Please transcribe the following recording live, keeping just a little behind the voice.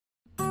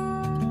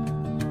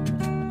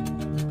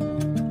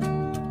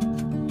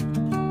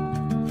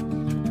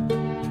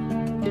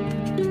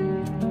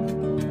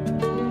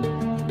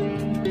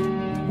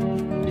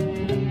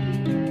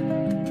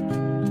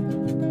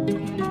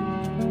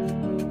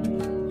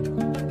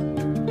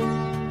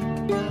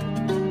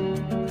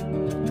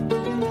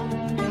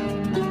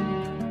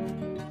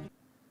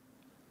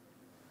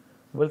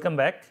Welcome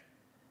back.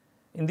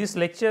 In this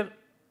lecture,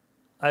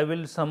 I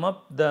will sum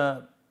up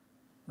the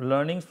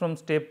learnings from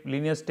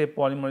linear step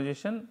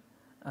polymerization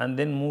and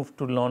then move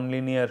to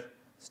nonlinear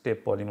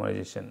step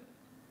polymerization.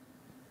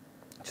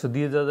 So,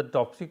 these are the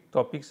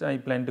topics I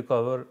plan to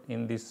cover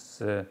in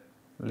this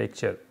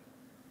lecture.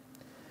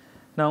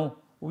 Now,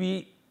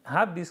 we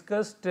have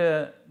discussed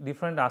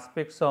different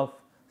aspects of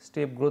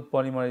step growth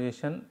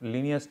polymerization,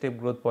 linear step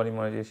growth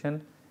polymerization,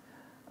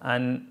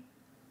 and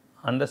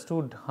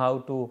understood how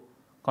to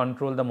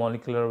control the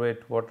molecular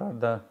weight, what are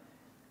the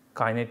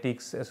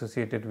kinetics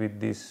associated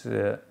with this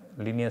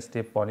linear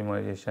step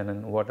polymerization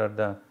and what are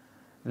the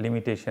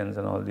limitations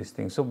and all these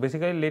things. So,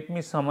 basically let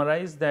me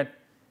summarize that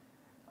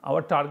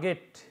our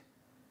target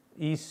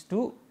is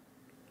to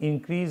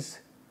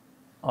increase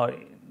or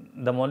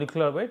the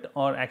molecular weight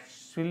or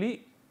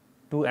actually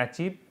to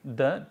achieve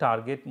the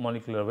target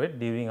molecular weight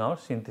during our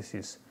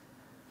synthesis.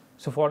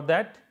 So, for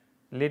that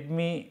let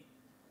me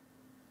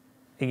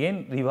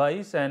again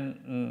revise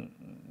and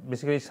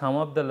basically sum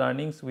up the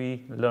learnings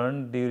we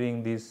learned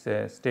during this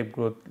step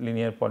growth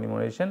linear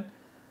polymerization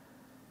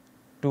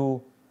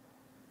to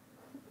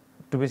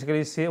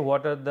basically say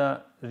what are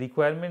the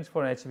requirements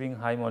for achieving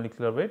high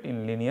molecular weight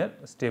in linear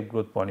step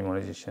growth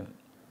polymerization.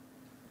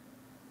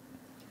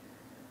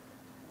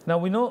 Now,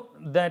 we know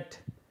that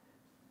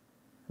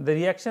the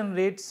reaction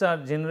rates are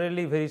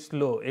generally very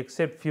slow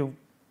except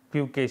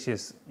few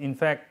cases. In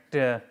fact,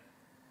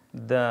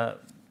 the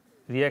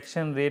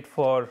reaction rate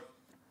for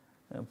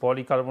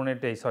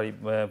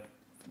polycarbonate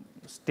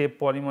step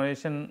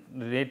polymerization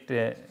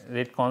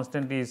rate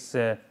constant is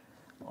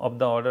of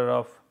the order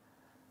of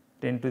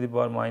 10 to the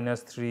power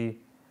minus 3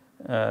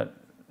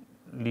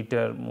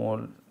 liter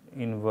mole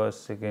inverse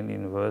second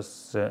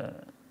inverse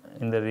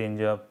in the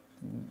range of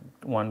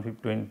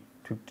 150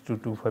 to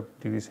 250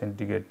 degrees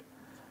centigrade.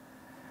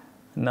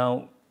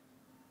 Now,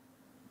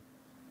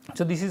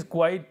 so this is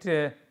quite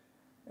a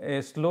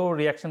slow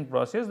reaction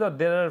process.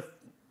 There are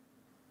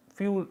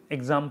few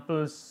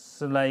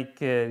examples like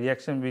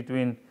reaction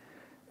between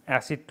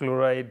acid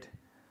chloride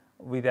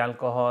with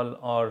alcohol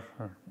or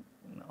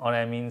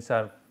amines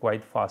are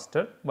quite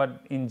faster,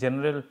 but in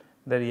general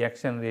the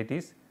reaction rate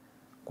is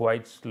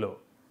quite slow.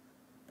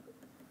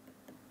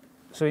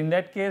 So, in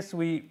that case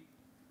we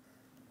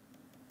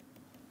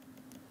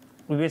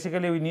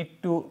basically we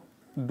need to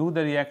do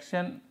the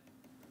reaction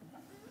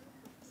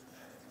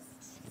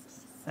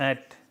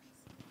at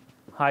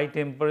high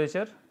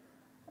temperature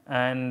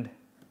and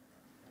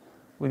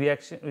we need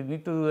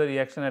to do the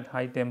reaction at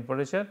high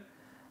temperature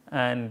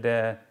and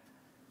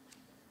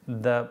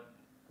the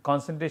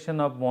concentration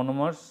of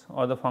monomers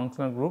or the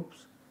functional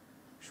groups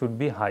should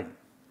be high.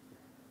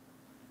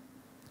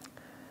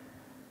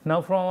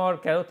 Now, from our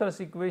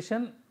Carothers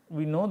equation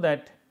we know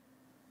that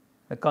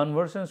the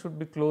conversion should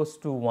be close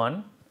to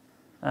 1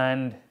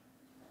 and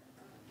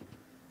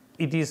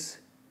it is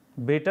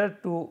better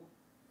to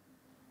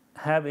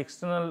have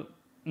externally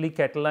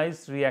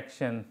catalyzed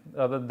reaction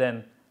rather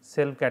than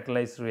self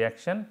catalyzed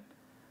reaction,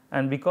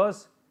 and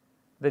because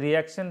the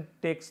reaction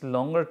takes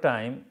longer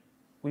time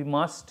we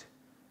must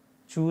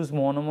choose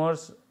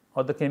monomers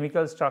or the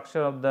chemical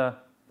structure of the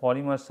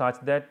polymer such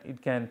that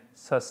it can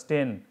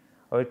sustain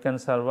or it can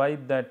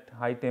survive that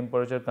high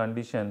temperature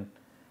condition.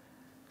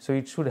 So,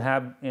 it should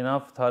have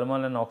enough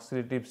thermal and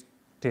oxidative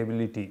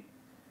stability.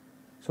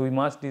 So, we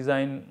must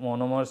design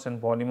monomers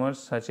and polymers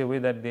such a way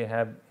that they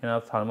have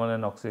enough thermal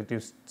and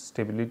oxidative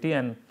stability,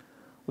 and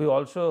we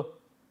also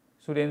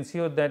should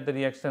ensure that the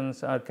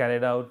reactions are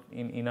carried out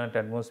in inert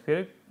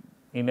atmosphere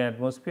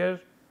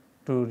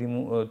to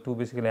remove to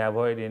basically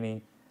avoid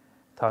any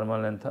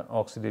thermal and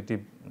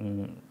oxidative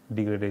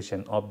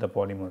degradation of the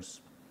polymers.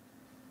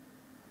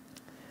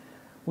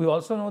 We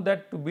also know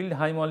that to build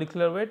high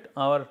molecular weight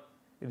our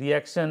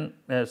reaction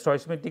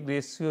stoichiometric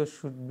ratio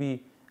should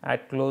be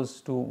at close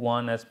to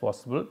 1 as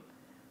possible.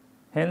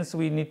 Hence,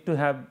 we need to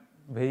have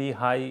very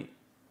high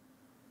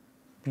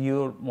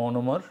pure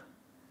monomer.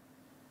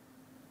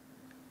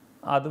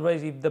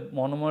 Otherwise, if the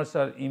monomers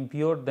are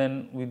impure,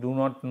 then we do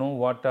not know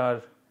what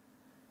are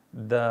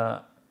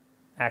the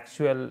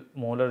actual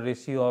molar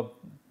ratio of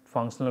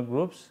functional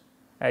groups.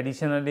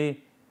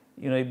 Additionally,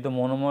 if the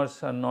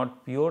monomers are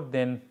not pure,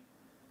 then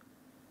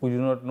we do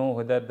not know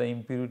whether the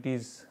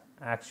impurities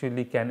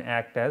actually can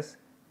act as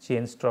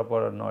chain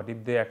stopper or not.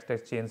 If they act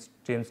as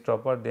chain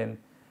stopper, then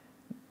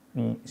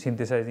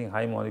synthesizing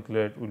high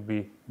molecular weight will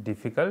be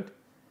difficult.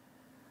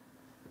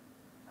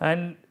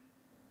 And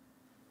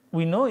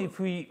we know if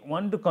we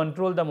want to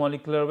control the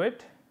molecular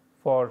weight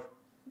for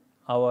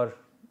our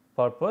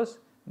purpose,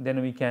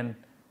 then we can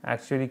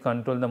actually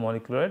control the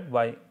molecular weight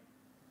by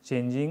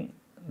changing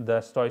the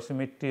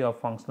stoichiometry of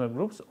functional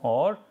groups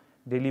or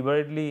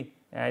deliberately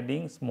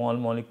adding small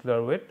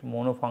molecular weight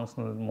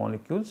monofunctional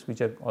molecules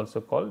which are also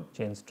called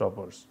chain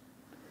stoppers.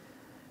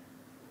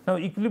 Now,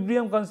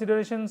 equilibrium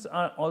considerations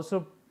are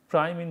also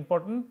prime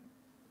important,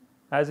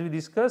 as we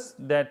discussed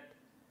that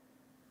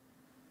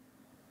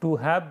to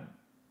have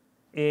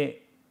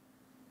a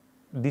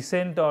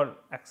decent or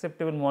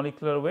acceptable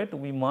molecular weight,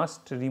 we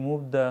must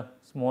remove the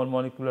small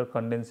molecular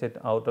condensate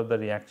out of the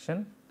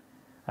reaction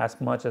as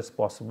much as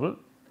possible,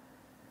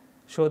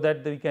 so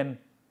that we can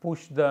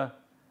push the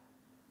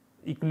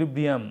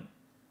equilibrium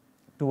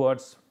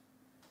towards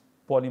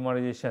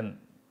polymerization.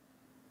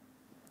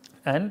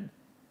 And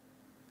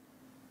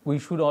we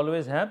should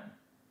always have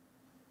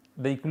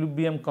the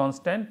equilibrium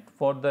constant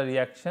for the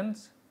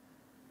reactions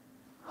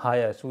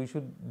higher. So, we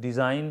should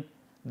design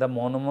the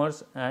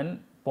monomers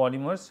and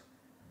polymers,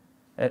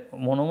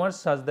 monomers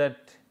such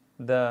that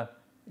the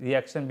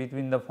reaction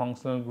between the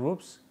functional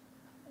groups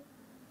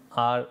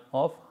are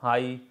of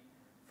high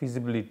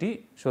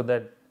feasibility, so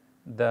that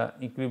the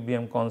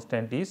equilibrium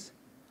constant is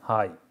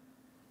high.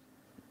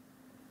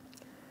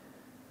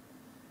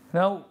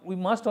 Now, we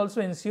must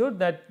also ensure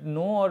that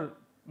no or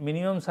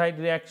minimum side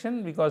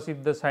reaction, because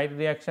if the side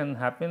reaction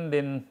happen,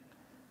 then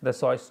the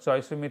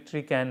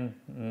stoichiometry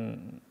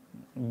can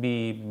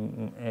be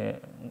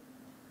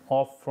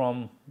off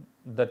from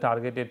the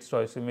targeted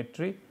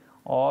stoichiometry,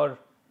 or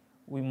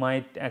we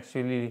might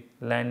actually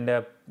land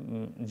up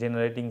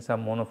generating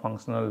some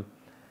monofunctional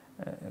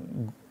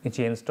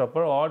chain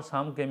stopper, or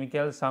some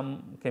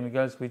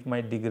chemicals which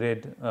might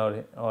degrade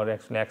or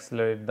actually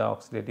accelerate the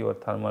oxidative or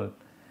thermal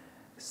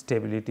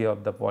stability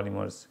of the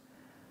polymers.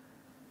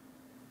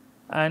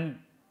 And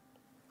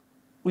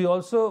we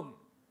also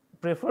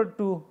prefer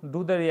to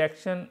do the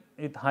reaction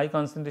with high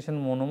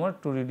concentration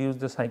monomer to reduce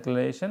the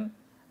cyclization,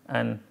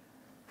 and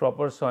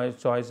proper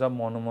choice of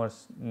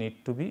monomers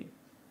need to be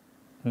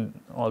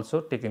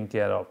also taken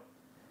care of.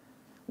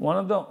 One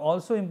of the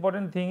also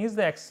important thing is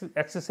the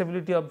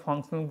accessibility of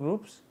functional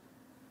groups.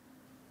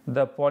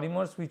 The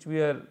polymers which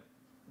we are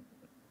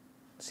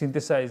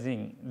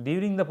synthesizing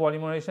during the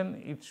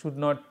polymerization, it should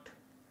not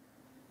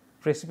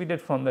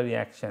precipitate from the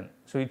reaction.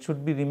 So, it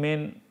should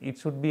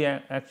be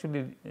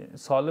actually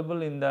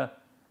soluble in the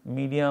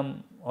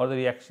medium or the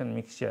reaction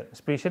mixture,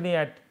 especially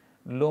at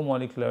low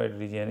molecular weight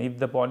region. If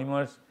the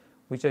polymers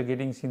which are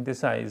getting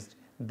synthesized,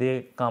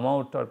 they come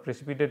out or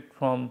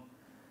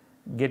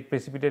get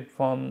precipitated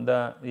from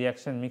the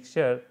reaction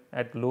mixture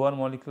at lower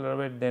molecular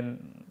weight,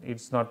 then it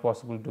is not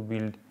possible to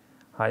build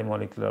high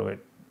molecular weight.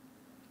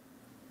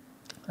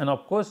 And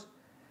of course,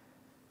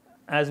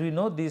 as we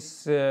know,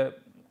 this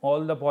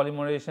all the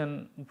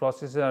polymerization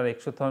processes are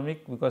exothermic,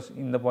 because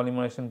in the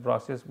polymerization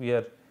process we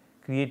are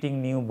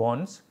creating new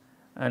bonds,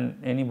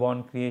 and any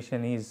bond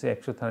creation is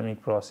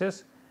exothermic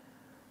process.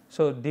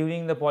 So,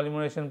 during the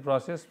polymerization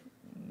process,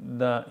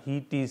 the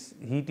heat is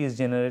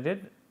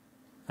generated,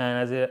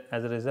 and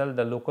as a result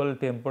the local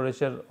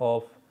temperature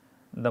of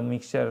the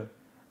mixture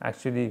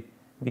actually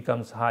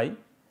becomes high.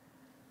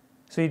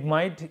 So, it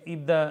might,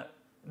 if the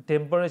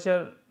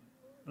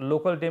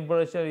local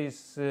temperature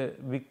is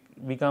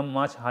become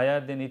much higher,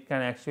 then it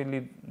can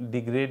actually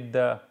degrade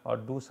or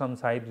do some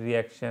side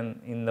reaction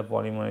in the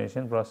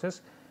polymerization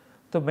process.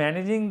 So,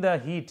 managing the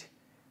heat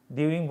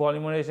during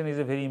polymerization is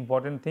a very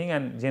important thing,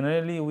 and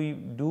generally we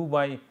do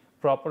by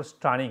proper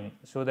stirring,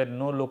 so that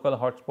no local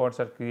hotspots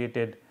are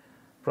created,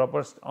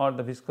 or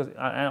the viscosity,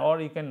 or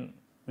you can,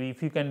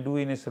 if you can do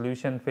in a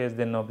solution phase,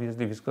 then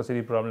obviously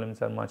viscosity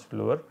problems are much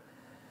lower.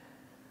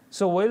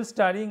 So, well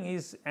stirring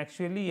is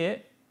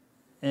actually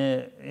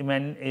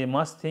a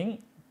must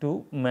thing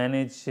to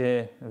manage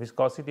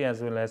viscosity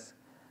as well as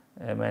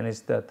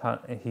manage the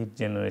heat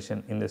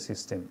generation in the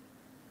system.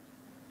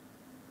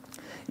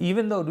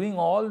 Even though doing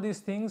all these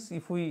things,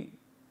 if we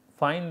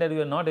find that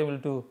we are not able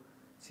to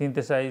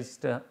synthesize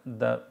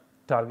the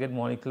target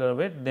molecular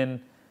weight,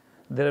 then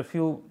there are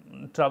few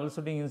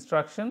troubleshooting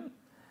instructions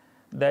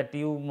that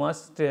you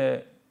must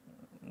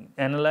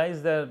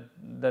analyze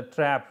the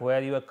trap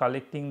where you are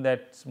collecting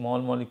that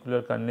small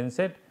molecular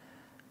condensate,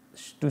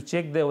 to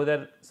check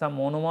whether some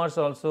monomers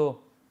also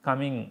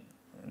coming,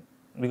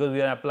 because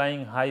we are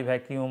applying high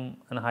vacuum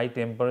and high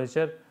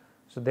temperature.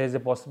 So, there is a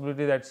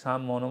possibility that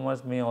some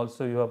monomers may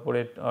also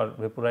evaporate or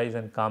vaporize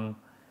and come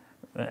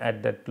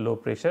at that low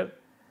pressure.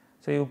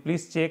 So, you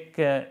please check,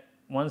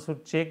 one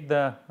should check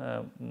the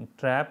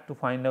trap to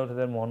find out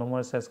whether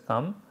monomers has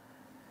come,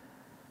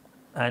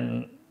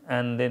 and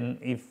then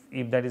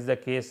if that is the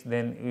case,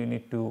 then you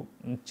need to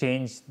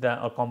change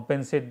or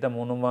compensate the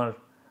monomer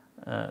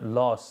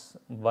loss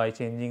by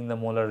changing the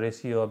molar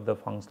ratio of the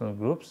functional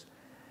groups,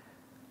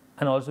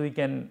 and also we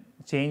can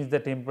change the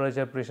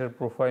temperature pressure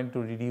profile to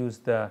reduce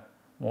the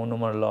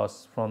monomer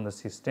loss from the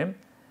system.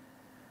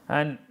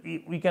 And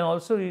we can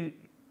also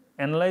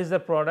analyze the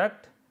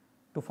product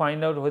to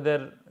find out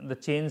whether the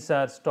chains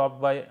are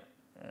stopped by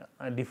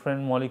a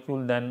different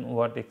molecule than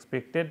what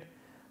expected.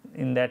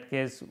 In that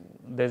case,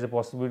 there is a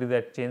possibility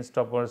that chain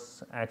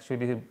stoppers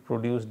actually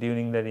produced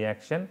during the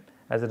reaction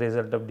as a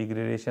result of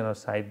degradation or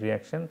side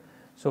reaction.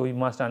 So, we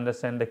must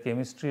understand the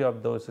chemistry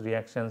of those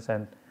reactions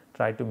and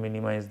try to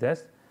minimize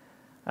this.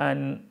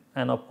 And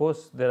of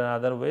course, there are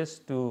other ways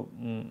to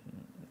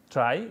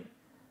try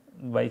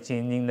by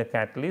changing the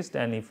catalyst,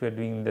 and if you are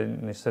doing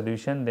the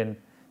solution, then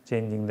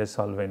changing the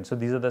solvent. So,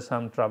 these are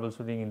some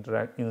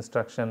troubleshooting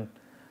instruction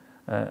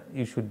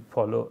you should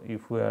follow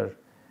if we are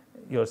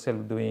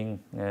yourself doing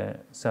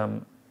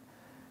some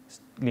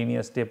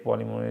linear step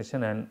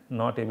polymerization and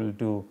not able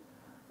to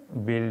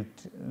build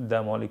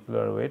the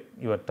molecular weight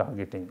you are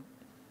targeting.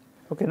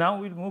 Okay, now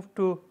we will move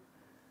to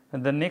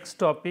the next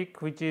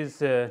topic, which is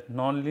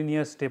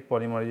nonlinear step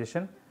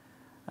polymerization,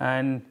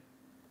 and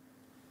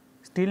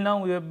still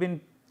now we have been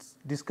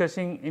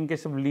discussing in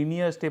case of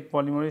linear step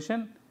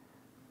polymerization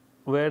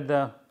where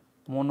the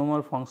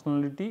monomer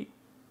functionality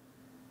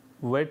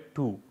were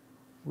 2.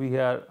 We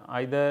are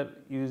either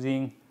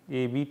using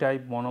AB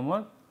type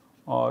monomer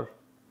or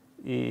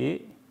AA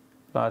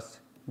plus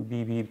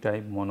BB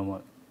type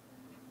monomer.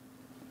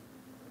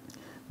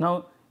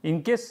 Now,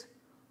 in case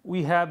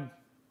we have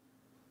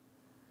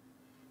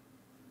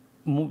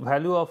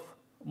value of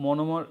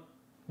monomer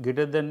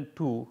greater than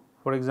 2,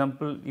 for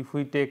example, if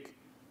we take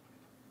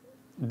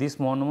this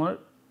monomer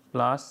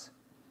plus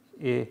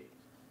a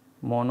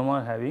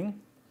monomer having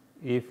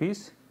F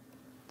is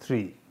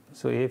 3.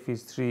 So, F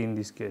is 3 in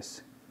this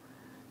case.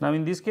 Now,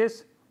 in this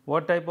case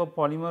what type of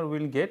polymer we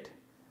will get?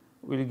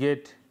 We will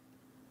get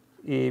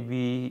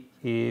AB,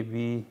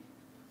 AB,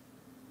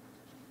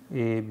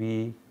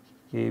 AB,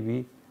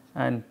 AB,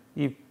 and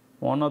if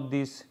one of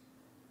these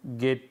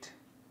gets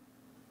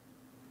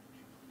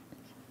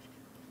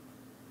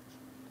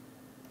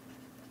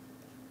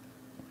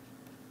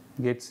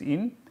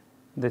in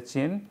the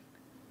chain,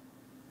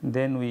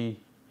 then we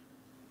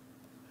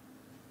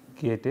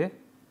get a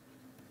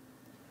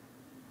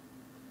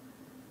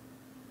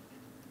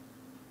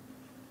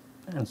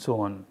and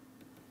so on.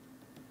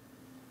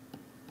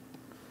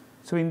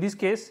 So, in this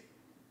case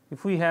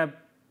if we have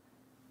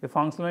a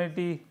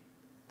functionality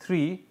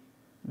 3,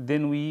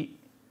 then we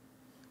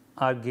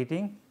are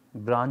getting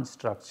branch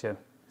structure.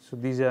 So,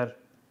 these are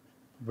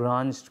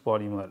branched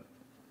polymer.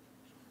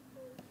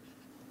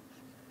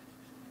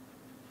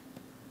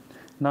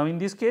 Now, in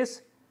this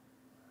case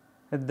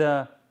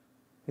the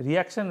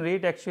reaction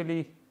rate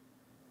actually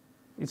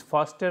is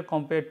faster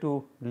compared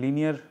to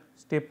linear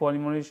step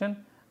polymerization,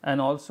 and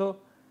also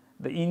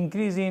the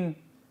increase in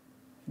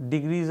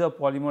degrees of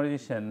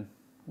polymerization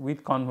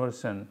with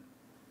conversion,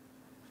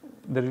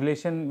 the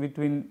relation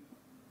between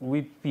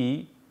with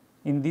P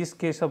in this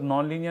case of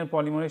nonlinear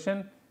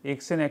polymerization,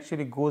 Xn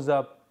actually goes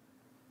up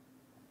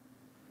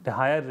the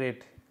higher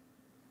rate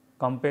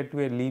compared to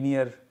a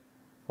linear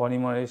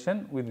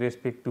polymerization with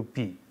respect to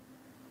P.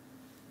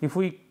 If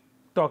we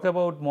talk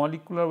about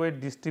molecular weight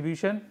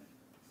distribution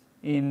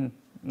in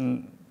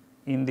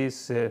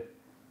this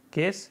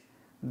case,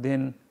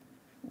 then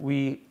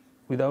we,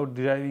 without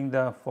deriving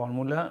the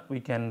formula, we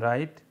can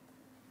write,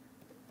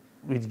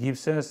 which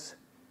gives us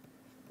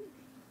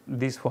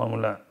this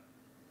formula.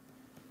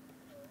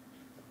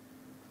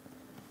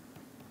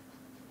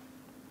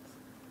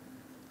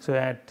 So,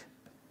 at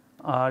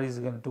R is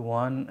equal to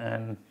 1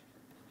 and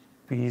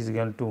P is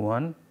equal to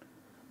 1,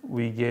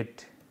 we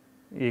get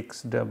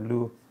x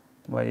w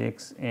by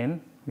x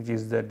n, which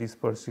is the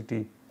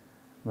dispersity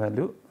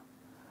value,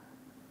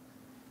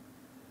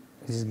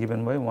 this is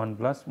given by 1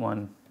 plus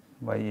 1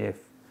 by F.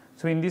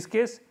 So, in this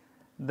case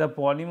the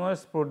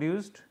polymers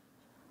produced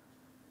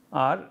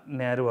are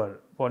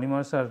narrower,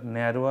 polymers are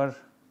narrower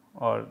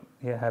or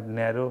have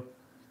narrow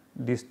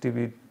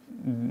distribution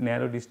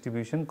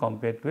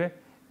compared to a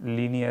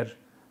linear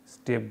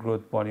step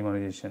growth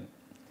polymerization.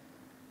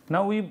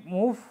 Now, we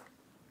move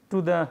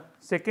to the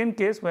second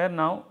case where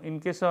now in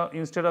case of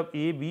instead of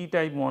AB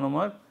type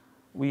monomer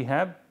we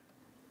have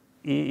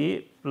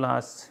AA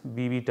plus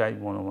BB type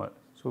monomer.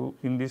 So,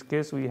 in this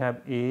case we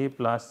have AA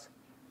plus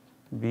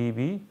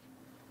BB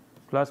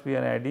plus we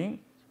are adding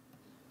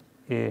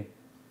a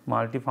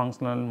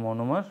multifunctional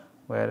monomer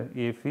where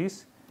F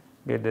is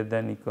greater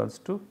than equals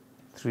to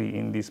 3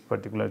 in this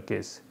particular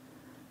case.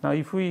 Now,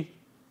 if we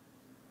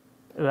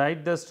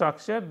write the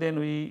structure, then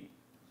we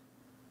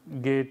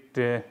get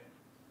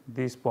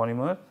this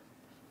polymer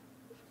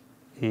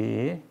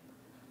AA.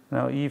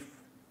 Now, if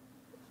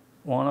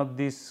one of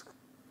these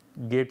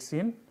gets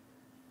in,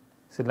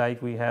 so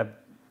like we have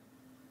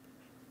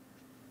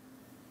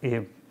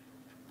a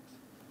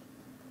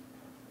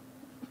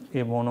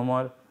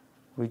monomer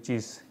which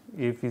is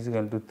F is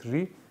equal to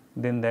 3,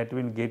 then that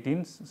will get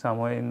in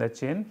somewhere in the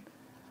chain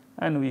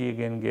and we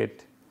again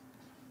get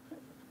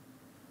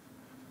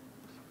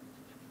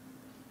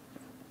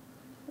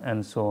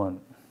and so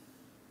on.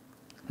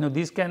 Now,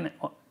 this can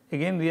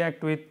again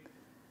react with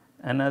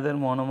another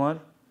monomer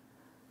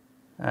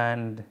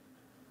and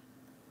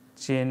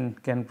chain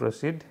can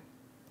proceed,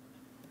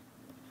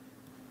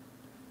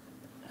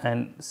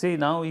 and see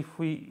now if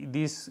we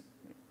this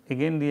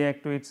again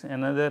react with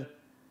another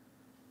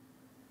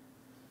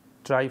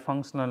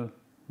trifunctional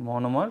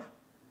monomer,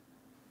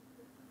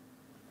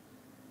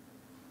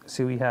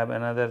 see we have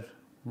another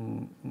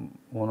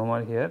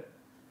monomer here,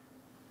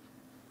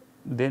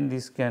 then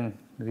this can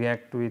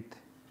react with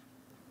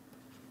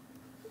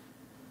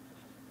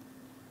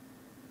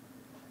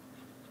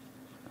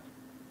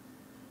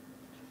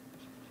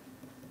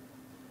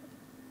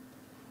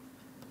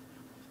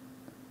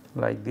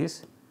like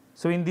this.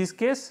 So, in this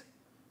case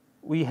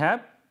we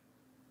have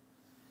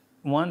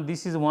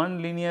this is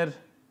one linear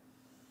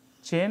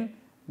chain,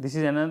 this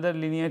is another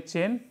linear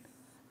chain,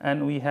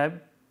 and we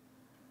have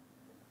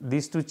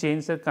these two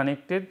chains are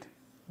connected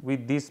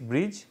with this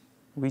bridge,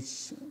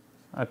 which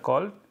are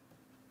called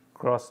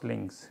cross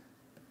links.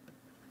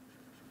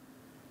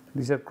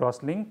 These are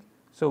cross links.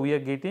 So, we are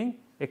getting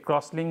a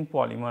cross link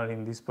polymer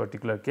in this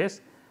particular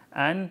case,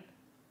 and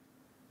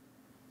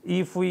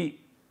if the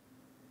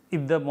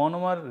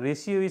monomer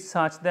ratio is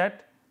such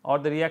that or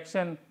the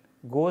reaction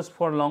goes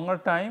for longer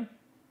time,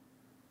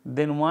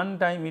 then one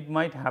time it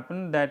might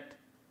happen that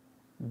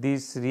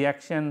these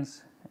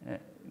reactions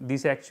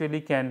this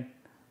actually can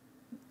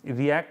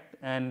react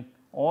and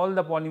all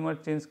the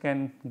polymer chains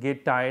can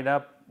get tied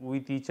up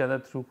with each other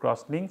through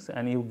cross links,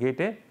 and you get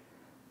a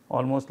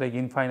almost like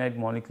infinite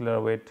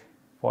molecular weight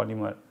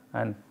polymer,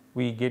 and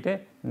we get a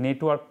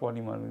network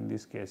polymer in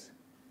this case.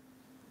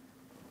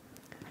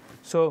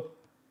 So,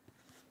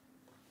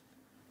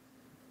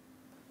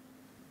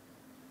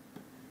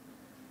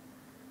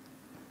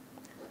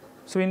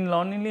 in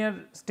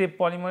nonlinear step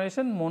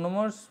polymerization,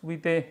 monomers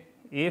with a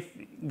F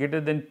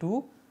greater than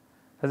 2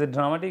 has a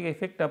dramatic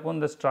effect upon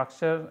the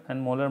structure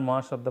and molar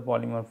mass of the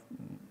polymer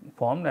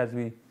formed, as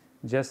we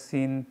just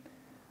seen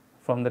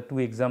from the two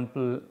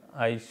example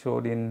I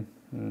showed in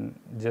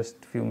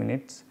just few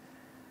minutes.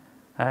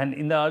 And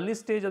in the early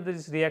stage of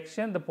this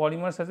reaction, the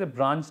polymers has a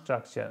branch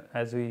structure,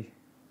 as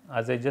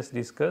I just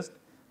discussed,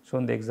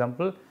 shown the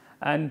example,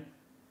 and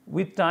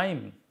with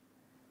time,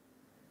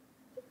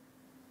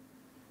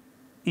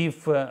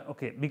 if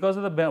because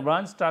of the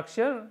branch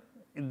structure,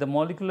 the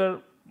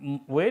molecular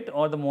weight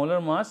or the molar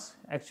mass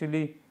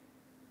actually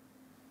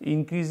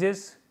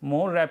increases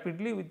more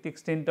rapidly with the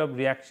extent of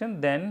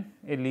reaction than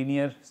a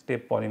linear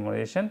step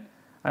polymerization,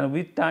 and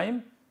with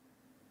time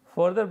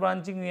further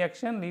branching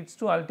reaction leads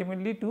to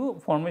ultimately to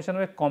formation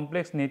of a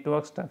complex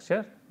network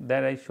structure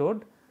that I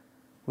showed,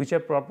 which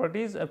have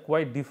properties are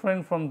quite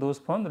different from those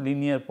from the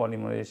linear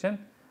polymerization.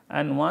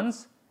 And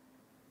once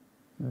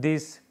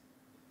these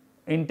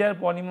entire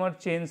polymer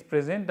chains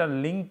present are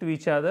linked to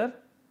each other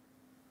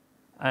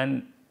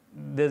and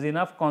there is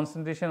enough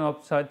concentration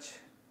of such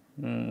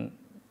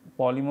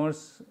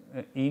polymers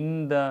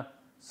in the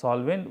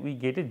solvent, we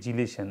get a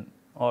gelation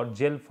or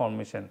gel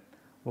formation.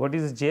 What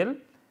is gel?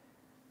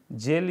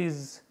 Gel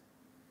is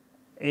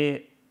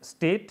a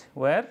state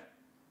where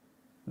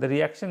the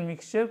reaction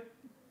mixture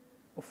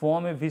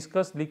form a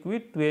viscous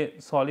liquid to a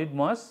solid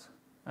mass,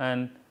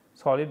 and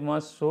solid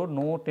mass show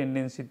no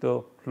tendency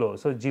to flow.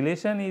 So,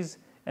 gelation is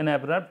an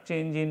abrupt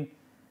change in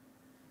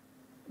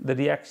the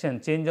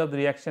reaction, change of the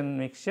reaction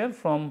mixture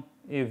from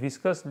a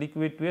viscous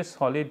liquid to a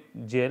solid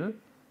gel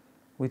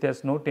which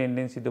has no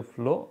tendency to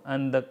flow,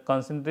 and the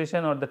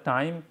concentration or the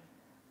time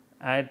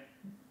at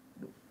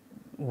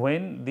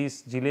when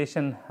this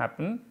gelation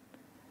happen,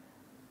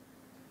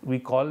 we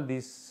call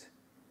this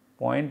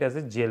point as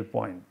a gel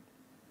point.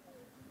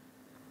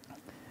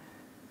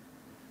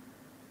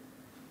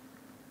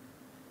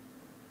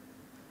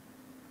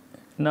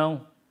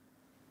 Now,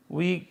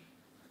 we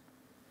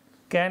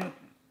can,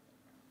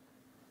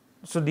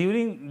 so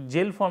during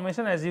gel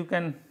formation, as you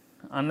can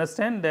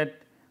understand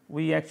that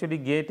we actually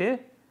get a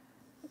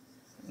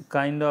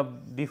kind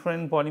of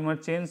different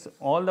polymer chains.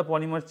 All the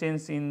polymer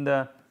chains in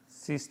the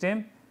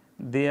system,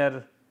 they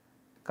are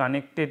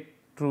connected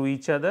to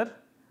each other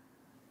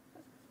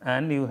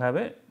and you have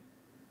a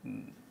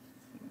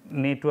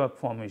network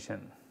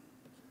formation.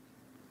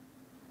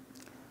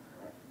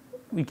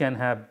 We can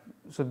have,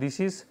 so this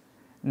is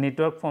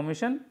network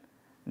formation,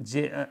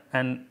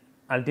 and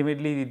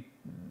ultimately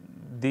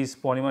this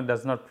polymer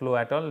does not flow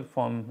at all,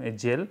 form a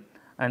gel,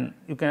 and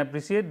you can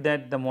appreciate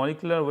that the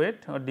molecular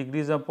weight or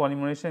degrees of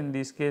polymerization in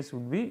this case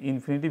would be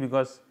infinity,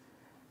 because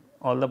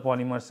all the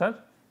polymers are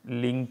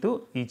linked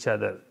to each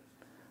other.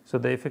 So,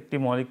 the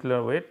effective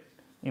molecular weight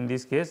in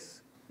this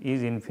case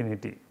is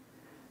infinity.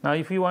 Now,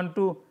 if you want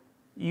to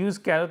use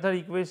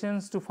Carothers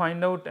equations to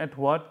find out at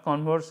what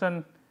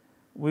conversion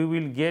we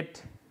will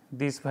get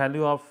this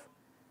value of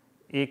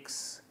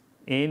x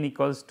n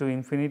equals to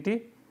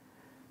infinity,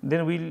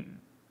 then we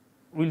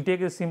will take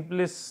a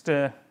simplest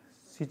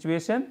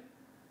situation,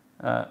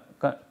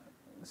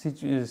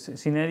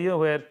 scenario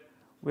where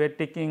we are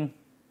taking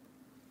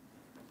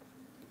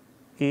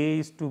A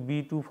is to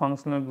B 2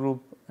 functional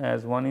group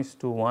as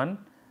 1:1,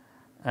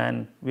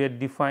 and we are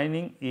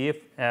defining F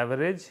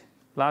average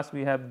plus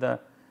we have the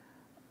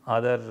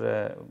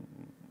other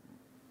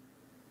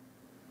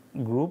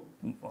group.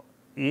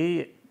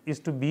 A is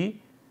to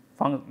B,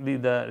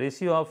 the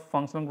ratio of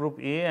functional group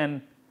A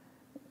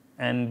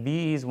and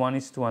B is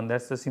 1:1,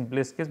 that is the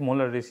simplest case,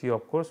 molar ratio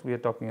of course we are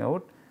talking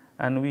about,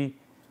 and we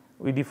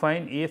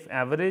define F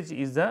average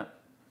is the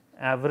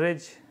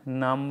average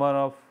number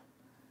of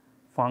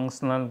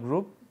functional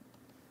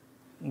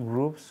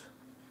groups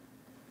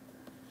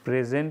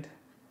present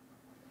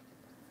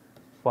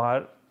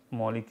per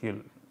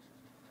molecule,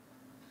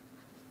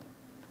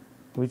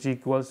 which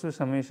equals to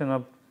summation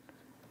of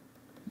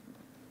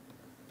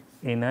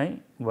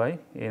Ni by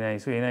Ni.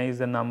 So, Ni is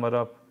the number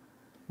of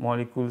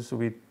molecules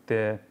with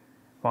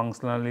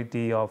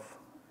functionality of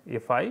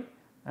Fi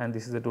and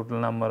this is the total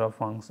number of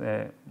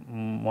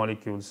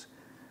molecules.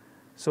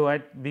 So,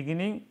 at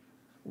beginning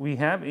we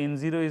have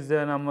N0 is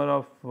the number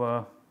of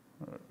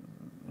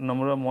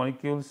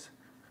molecules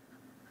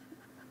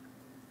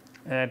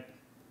at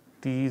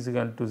t is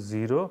equal to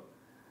 0.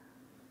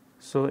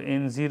 So,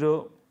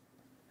 N0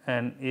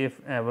 and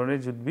F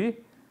average would be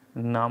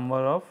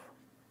number of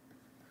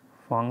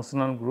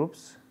functional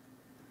groups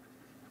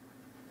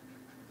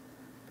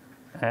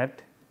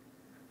at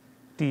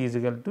t is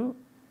equal to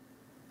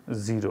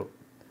 0.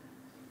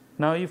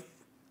 Now, if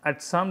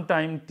at some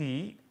time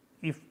t,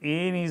 if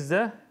n is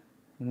the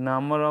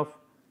number of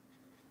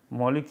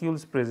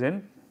molecules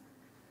present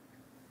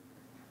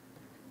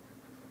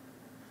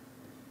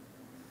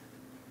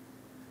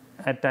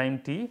at time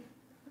t,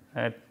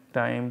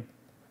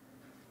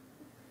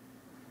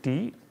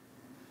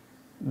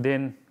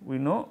 then we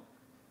know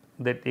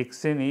that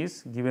x n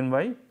is given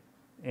by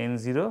n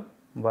 0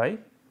 by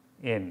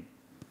n.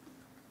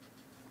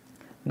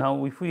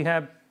 Now, if we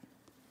have,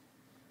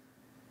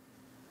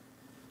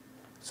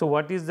 so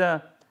what is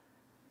the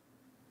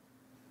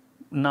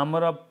number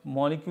of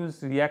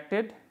molecules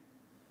reacted?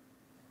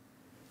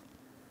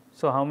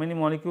 So, how many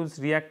molecules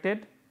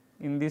reacted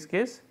in this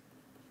case?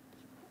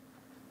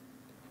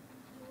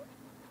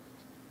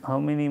 How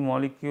many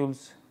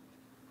molecules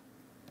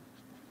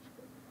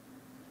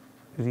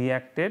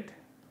reacted?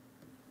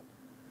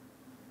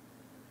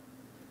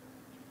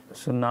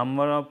 So,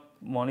 number of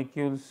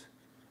molecules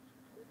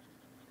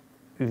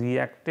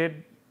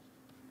reacted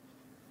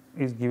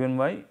is given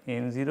by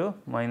N 0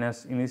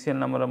 minus initial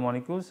number of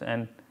molecules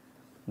and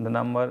the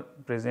number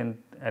present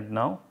at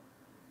now.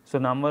 So,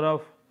 number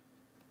of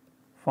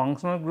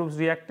functional groups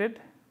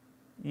reacted,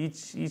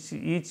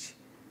 each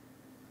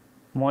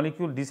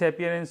molecule,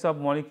 disappearance of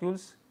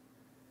molecules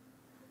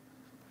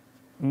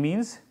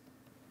means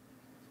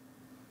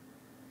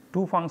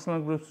 2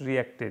 functional groups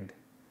reacted.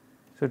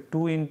 So,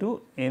 2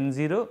 into N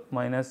 0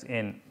 minus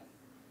N.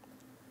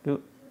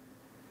 So,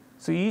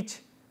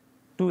 each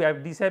to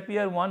have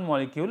disappear one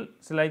molecule.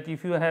 So, like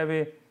if you have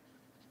a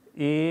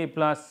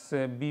plus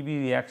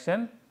BB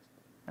reaction,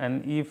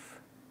 and if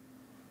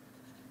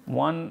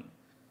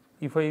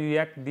I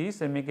react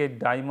this and make a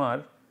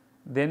dimer,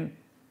 then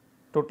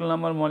total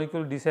number of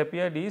molecule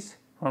disappeared is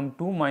from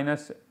 2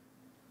 minus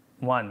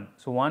 1.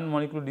 So, 1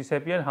 molecule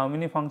disappeared, how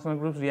many functional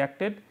groups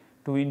reacted?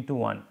 2 into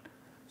 1.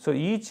 So,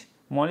 each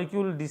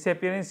molecule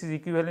disappearance is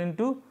equivalent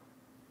to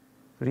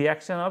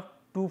reaction of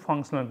 2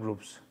 functional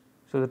groups.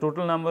 So, the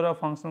total number of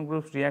functional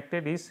groups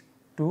reacted is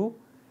 2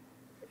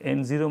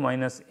 N 0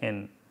 minus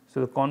N.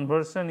 So, the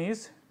conversion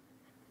is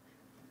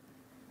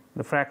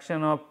the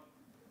fraction of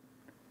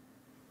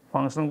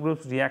functional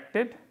groups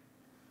reacted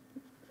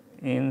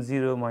N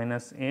 0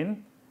 minus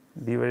N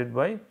divided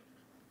by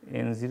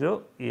N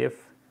 0 F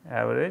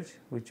average,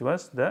 which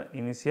was the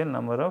initial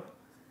number of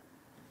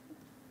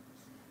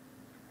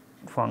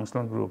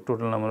functional group,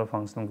 total number of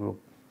functional group.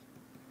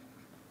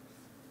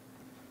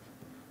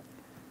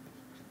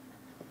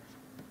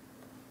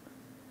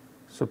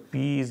 So,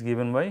 P is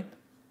given by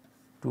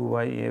 2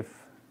 by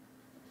F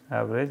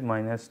average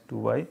minus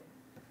 2 by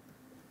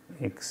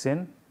x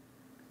n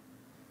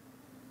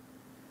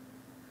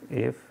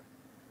F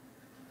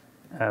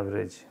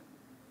average,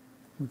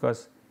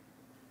 because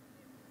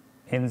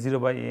N 0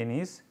 by N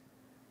is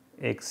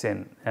x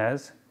n,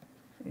 as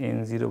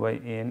N 0 by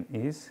N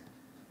is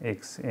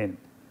x n.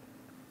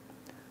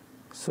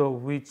 So,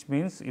 which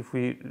means if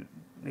we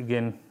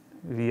again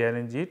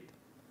rearrange it,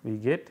 we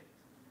get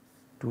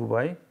 2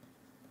 by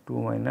 2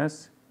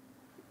 minus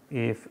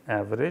F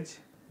average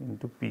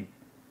into P.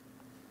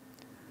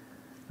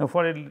 Now,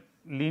 for a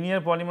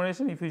linear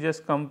polymerization, if you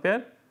just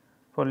compare,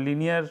 for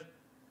linear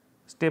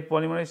step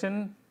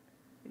polymerization,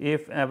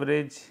 F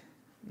average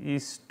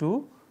is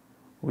 2,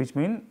 which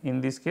mean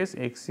in this case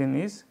x n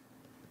is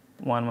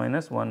 1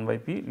 minus 1 by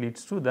P,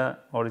 leads to the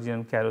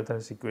original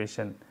Carothers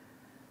equation.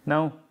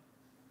 Now,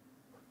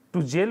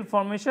 to gel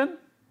formation,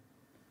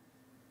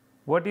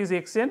 what is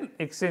x n?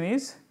 X n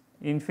is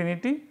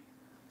infinity.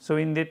 So,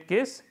 in that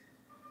case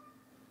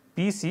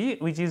P c,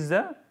 which is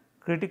the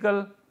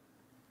critical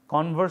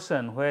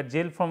conversion where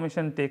gel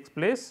formation takes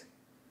place,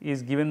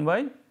 is given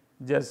by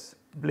just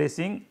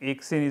placing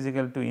x n is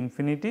equal to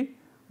infinity,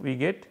 we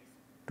get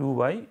 2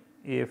 by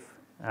F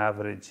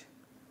average.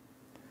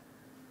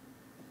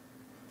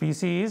 P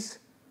c is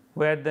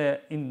where the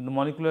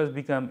moleculars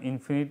become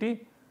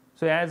infinity.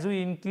 So, as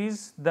we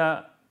increase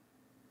the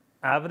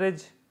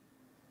average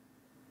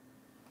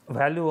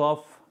value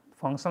of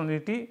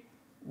functionality,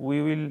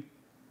 we will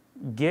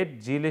get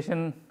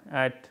gelation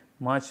at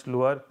much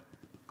lower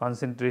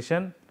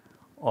concentration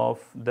of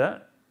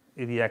the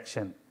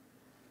reaction.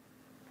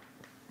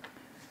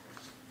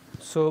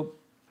 So,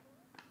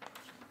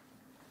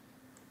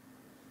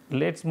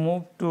 let us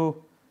move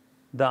to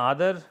the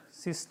other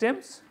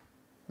systems,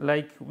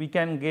 like we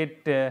can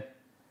get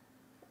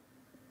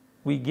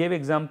we gave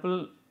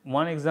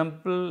one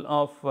example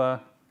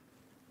of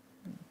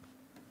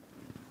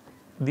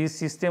this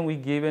system. We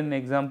gave an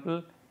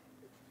example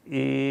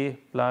A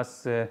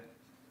plus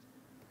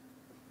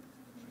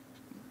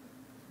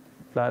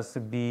plus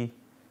B.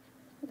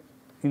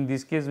 In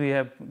this case we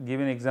have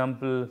given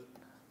example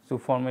to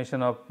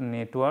formation of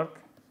network.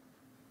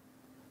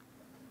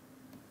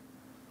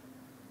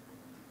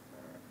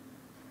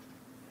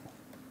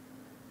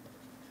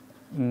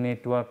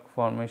 Network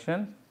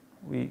formation,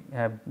 we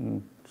have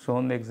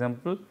shown the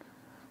example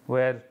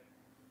where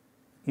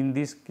in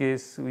this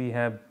case we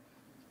have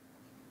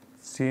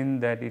seen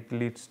that it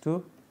leads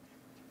to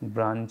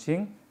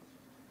branching.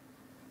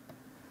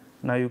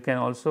 Now you can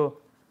also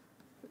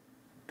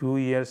do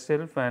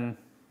yourself and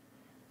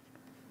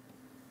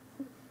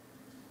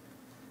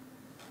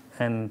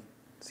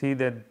see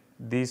that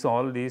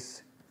all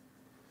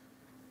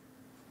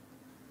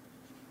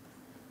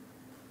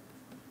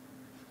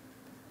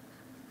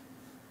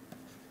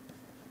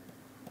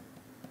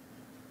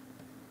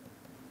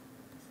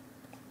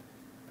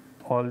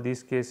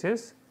these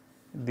cases,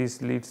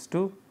 this leads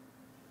to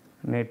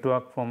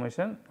network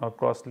formation or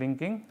cross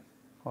linking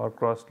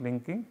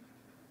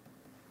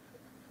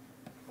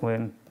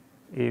when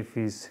F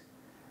is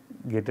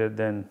greater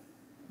than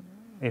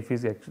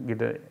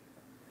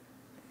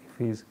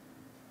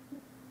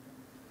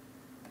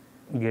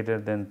greater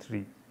than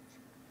 3.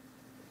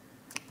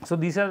 So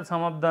these are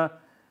some of the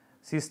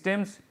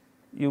systems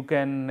you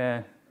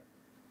can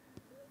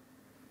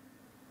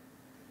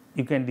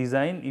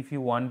design if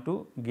you want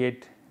to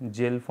get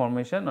gel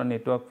formation or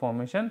network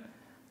formation,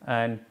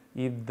 and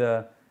if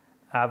the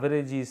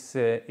average is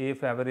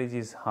F average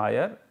is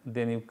higher,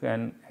 then you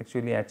can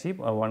actually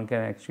achieve, or one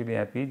can actually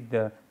achieve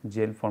the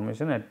gel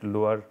formation at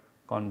lower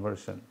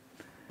conversion.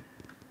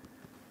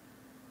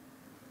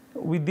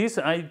 With this,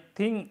 I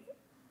think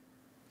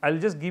I will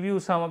just give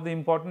you some of the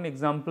important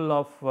example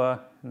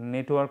of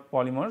network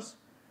polymers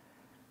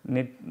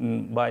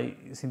by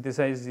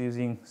synthesized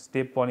using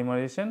step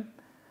polymerization.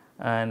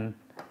 And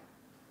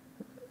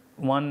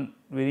one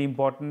very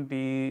important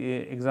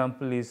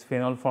example is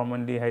phenol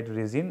formaldehyde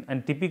resin,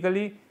 and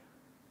typically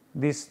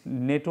this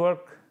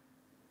network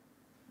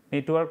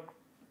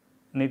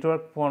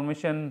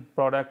formation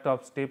product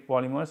of step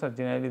polymers are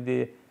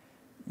generally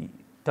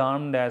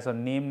termed as or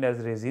named as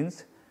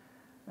resins,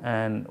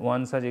 and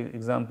one such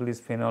example is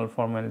phenol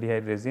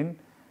formaldehyde resin.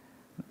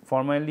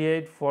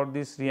 Formaldehyde for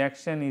this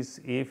reaction is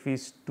F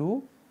is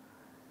 2,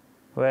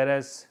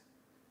 whereas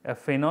a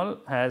phenol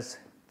has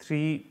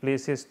 3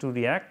 places to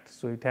react.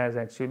 So, it has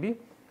actually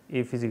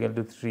F is equal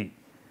to 3.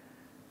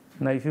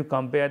 Now, if you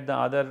compare the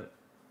other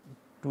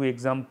 2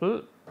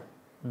 example,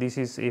 this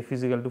is F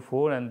is equal to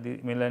 4 and the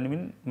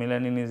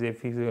melanin is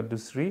F is equal to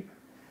 3,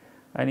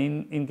 and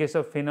in case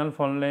of phenol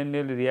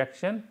formaldehyde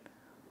reaction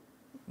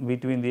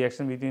between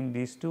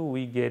these two,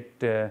 we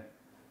get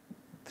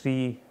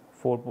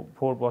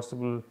 4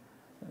 possible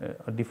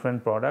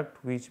different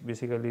product which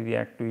basically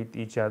react with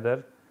each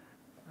other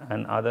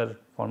and other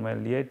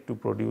formaldehyde to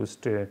produce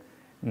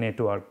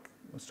network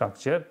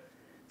structure.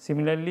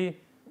 Similarly,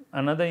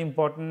 another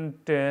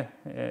important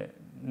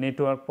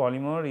network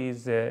polymer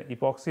is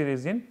epoxy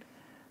resin,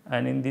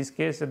 and in this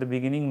case at the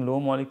beginning low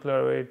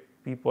molecular weight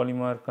P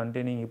polymer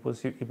containing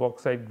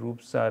epoxide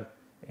groups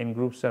N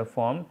groups are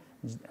formed,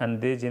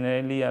 and they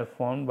generally are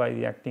formed by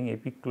reacting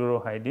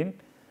epichlorohydrin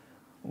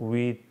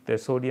with the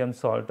sodium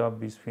salt of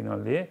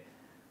bisphenol A,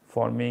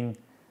 forming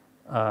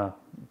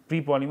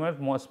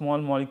pre-polymer, small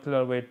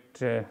molecular weight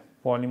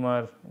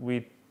polymer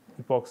with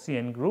epoxy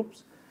N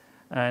groups,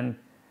 and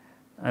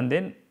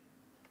then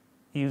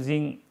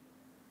using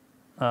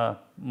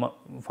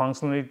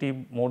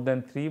functionality more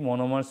than 3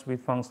 monomers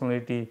with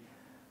functionality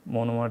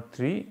monomer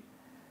 3,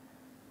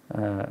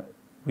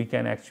 we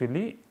can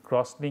actually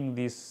cross link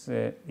these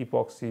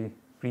epoxy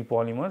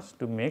pre-polymers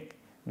to make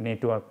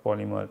network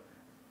polymer.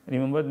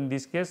 Remember, in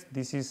this case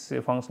this is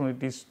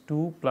functionality is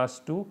 2 plus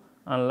 2,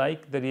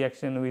 unlike the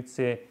reaction with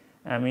say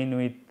amine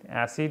with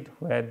acid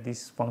where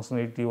this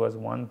functionality was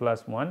 1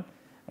 plus 1,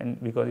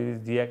 and because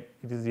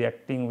it is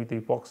reacting with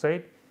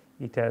epoxide,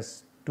 it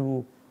has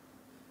two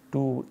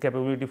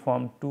capability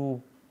form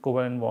 2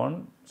 covalent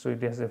bond. So,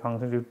 it has a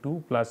functionality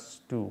 2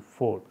 plus 2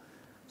 4.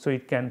 So,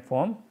 it can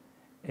form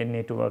a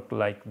network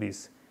like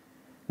this.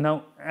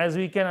 Now, as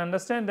we can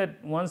understand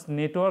that once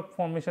network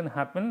formation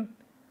happen,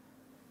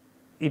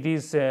 it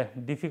is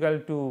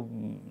difficult to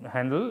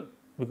handle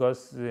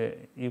because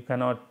you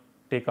cannot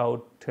take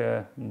out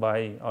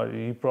by or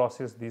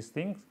reprocess these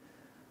things.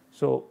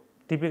 So,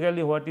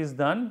 typically what is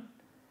done,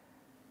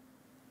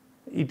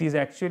 it is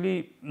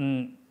actually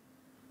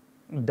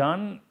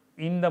done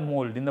in the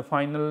mold, in the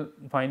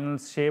final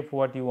shape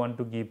what you want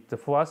to give. The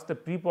first the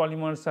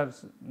pre-polymers are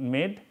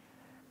made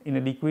in a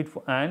liquid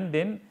and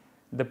then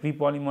the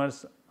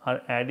pre-polymers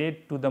are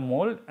added to the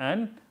mold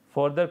and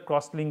further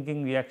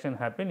cross-linking reaction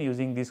happen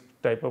using this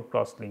type of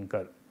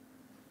cross-linker.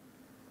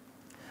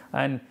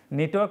 And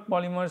network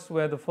polymers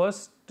were the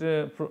first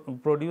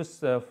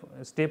produced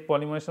step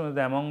polymers was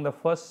among the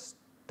first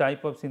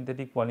type of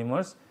synthetic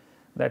polymers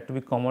that to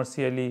be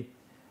commercially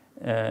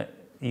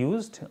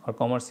used or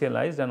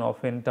commercialized and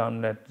often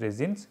termed as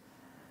resins,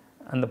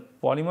 and the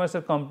polymers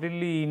are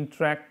completely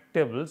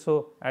intractable.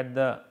 So, at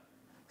the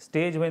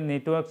stage when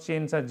network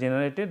chains are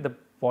generated, the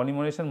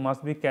polymerization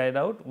must be carried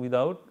out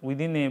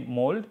within a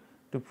mold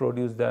to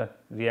produce the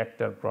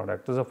reactor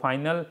product. So, the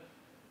final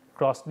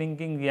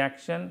cross-linking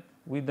reaction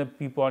with the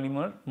P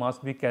polymer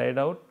must be carried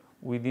out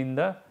within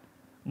the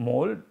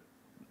mold,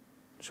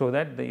 so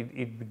that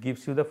it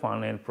gives you the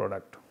final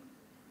product.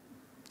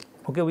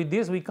 Okay, with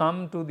this we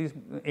come to this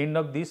end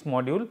of this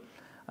module,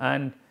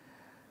 and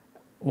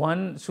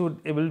one should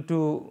able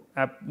to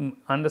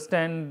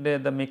understand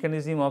the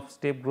mechanism of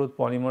step growth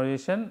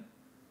polymerization.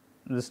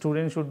 The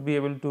student should be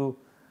able to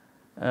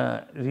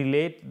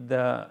relate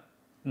the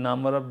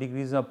number of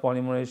degrees of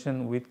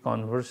polymerization with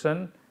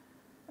conversion,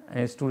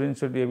 and students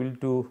should be able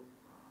to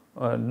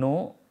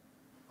know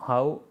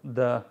how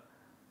the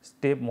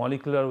step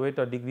molecular weight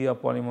or degree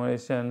of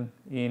polymerization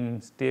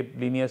in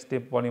linear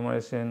step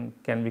polymerization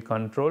can be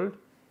controlled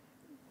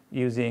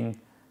using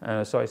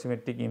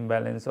stoichiometric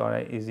imbalance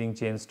or using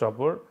chain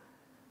stopper,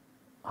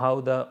 how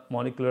the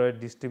molecular weight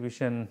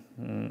distribution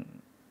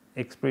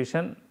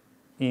expression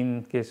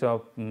in case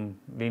of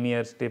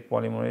linear step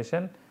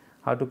polymerization,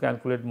 how to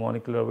calculate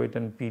molecular weight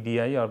and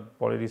PDI or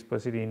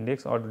polydispersity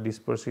index or the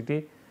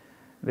dispersity.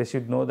 They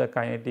should know the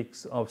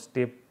kinetics of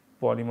step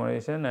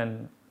polymerization,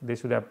 and they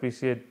should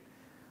appreciate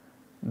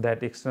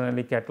that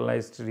externally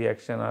catalyzed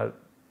reaction are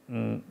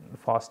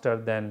faster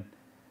than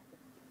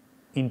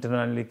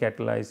internally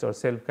catalyzed or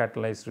self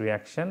catalyzed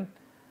reaction,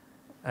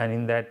 and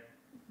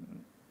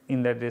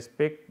in that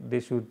respect they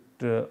should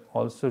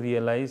also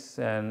realize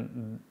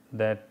and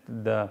that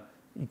the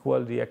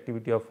equal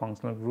reactivity of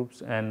functional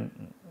groups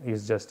and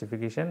its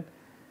justification.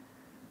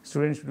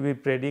 Students should be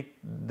predict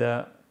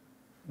the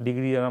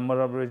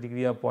number of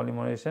degree of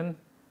polymerization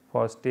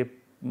for step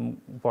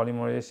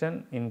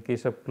polymerization in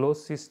case of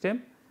closed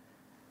system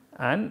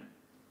and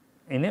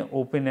in a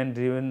open and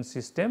driven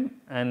system,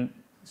 and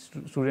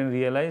student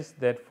realize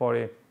that for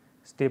a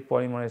step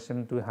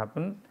polymerization to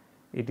happen,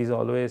 it is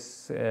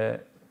always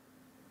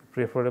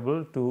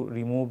preferable to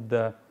remove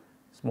the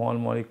small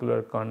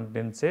molecular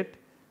condensate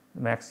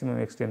maximum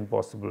extent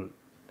possible.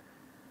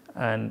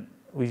 And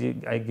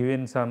I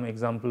given some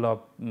example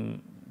of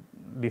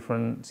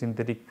different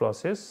synthetic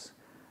process.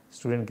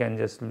 Student can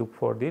just look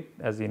for it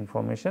as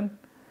information,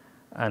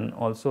 and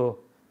also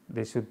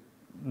they should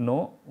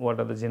know what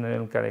are the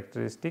general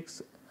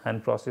characteristics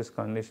and process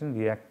condition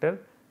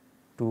reactor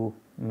to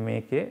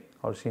make a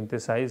or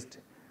synthesized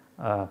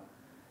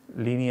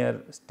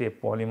linear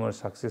step polymer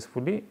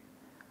successfully,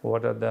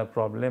 what are the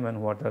problem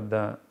and what are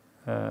the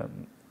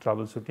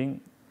troubleshooting,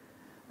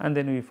 and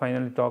then we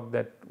finally talk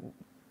that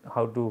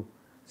how to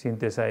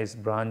synthesize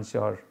branch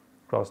or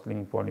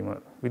cross-link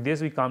polymer. With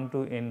this we come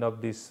to end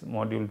of this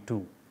module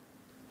 2.